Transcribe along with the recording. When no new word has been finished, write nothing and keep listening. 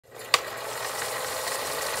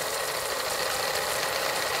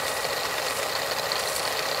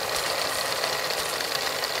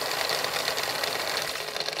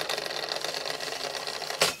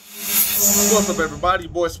What's up, everybody?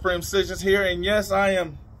 Your boy Supreme Decisions here, and yes, I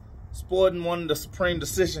am sporting one of the Supreme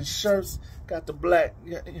Decision shirts. Got the black,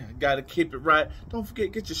 got to keep it right. Don't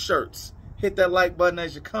forget, get your shirts. Hit that like button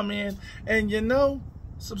as you come in, and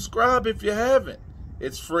subscribe if you haven't.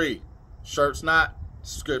 It's free. Shirts not,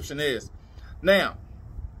 subscription is. Now,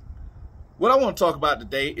 what I want to talk about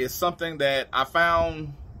today is something that I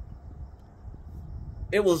found.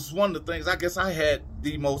 It was one of the things I guess I had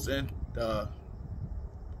the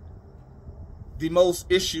most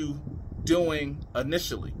issue doing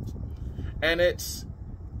initially, and it's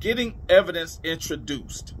getting evidence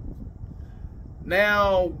introduced.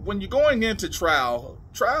 Now, when you're going into trial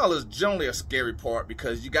is generally a scary part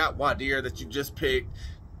because you got voir dire that you just picked,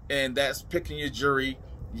 and that's picking your jury.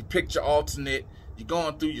 You picked your alternate. You're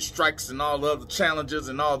going through your strikes and all the other challenges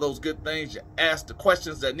and all those good things. You ask the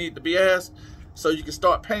questions that need to be asked so you can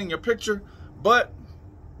start painting your picture. But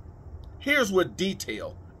here's where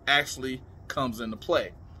detail actually comes into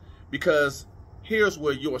play, because here's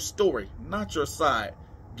where your story, not your side,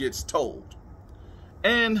 gets told.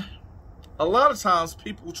 And a lot of times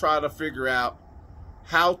people try to figure out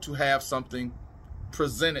how to have something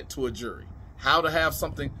presented to a jury, how to have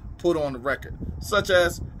something put on the record, such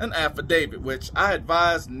as an affidavit, which I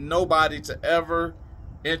advise nobody to ever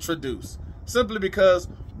introduce, simply because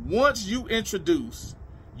once you introduce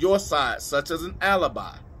your side, such as an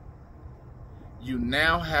alibi, you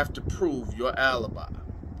now have to prove your alibi.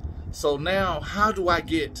 So now, how do I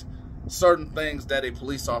get certain things that a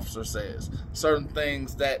police officer says, certain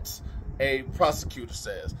things that a prosecutor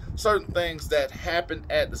says, certain things that happened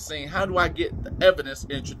at the scene? How do I get the evidence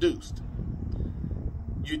introduced?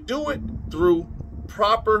 You do it through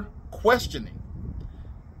proper questioning.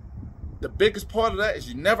 The biggest part of that is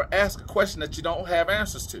you never ask a question that you don't have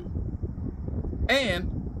answers to.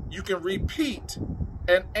 And you can repeat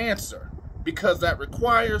an answer, because that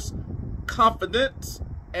requires confidence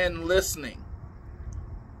and listening.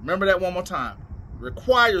 Remember that one more time.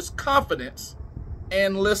 Requires confidence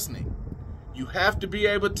and listening. You have to be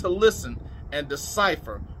able to listen and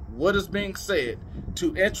decipher what is being said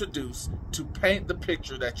to introduce, to paint the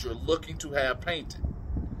picture that you're looking to have painted.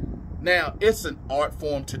 Now, it's an art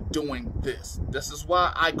form to doing this. This is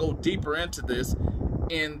why I go deeper into this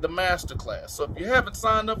in the masterclass. So if you haven't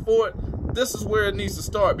signed up for it, this is where it needs to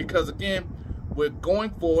start, because again, we're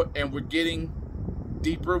going forward and we're getting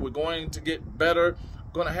deeper. We're going to get better.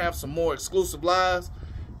 We're going to have some more exclusive lives.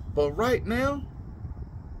 But right now,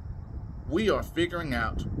 we are figuring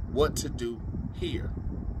out what to do here.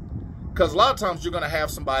 Because a lot of times you're going to have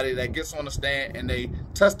somebody that gets on the stand and they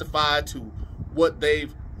testify to what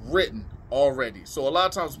they've written already. So a lot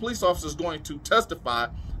of times police officers are going to testify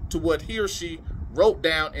to what he or she wrote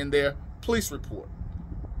down in their police report,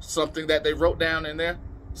 something that they wrote down in their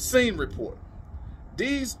scene report.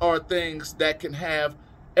 These are things that can have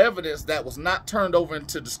evidence that was not turned over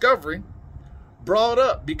into discovery brought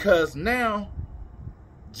up, because now,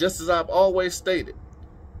 just as I've always stated,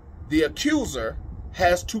 the accuser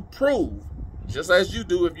has to prove, just as you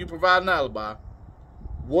do if you provide an alibi,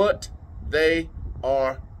 what they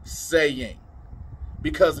are saying.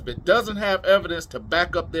 Because if it doesn't have evidence to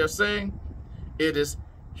back up their saying, it is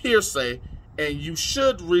hearsay, and you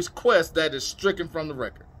should request that it's stricken from the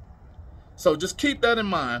record. So just keep that in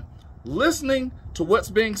mind. Listening to what's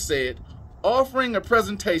being said, offering a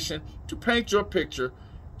presentation to paint your picture,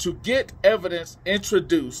 to get evidence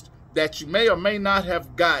introduced that you may or may not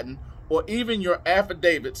have gotten, or even your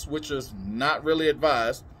affidavits, which is not really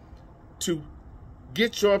advised, to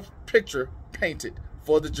get your picture painted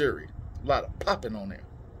for the jury. A lot of popping on there.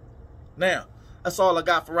 Now, that's all I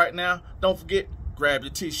got for right now. Don't forget, grab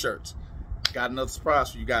your t-shirts. Got another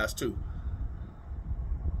surprise for you guys too.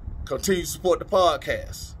 Continue to support the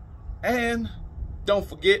podcast. And don't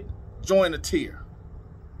forget, join the tier.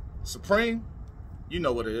 Supreme, you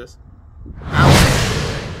know what it is.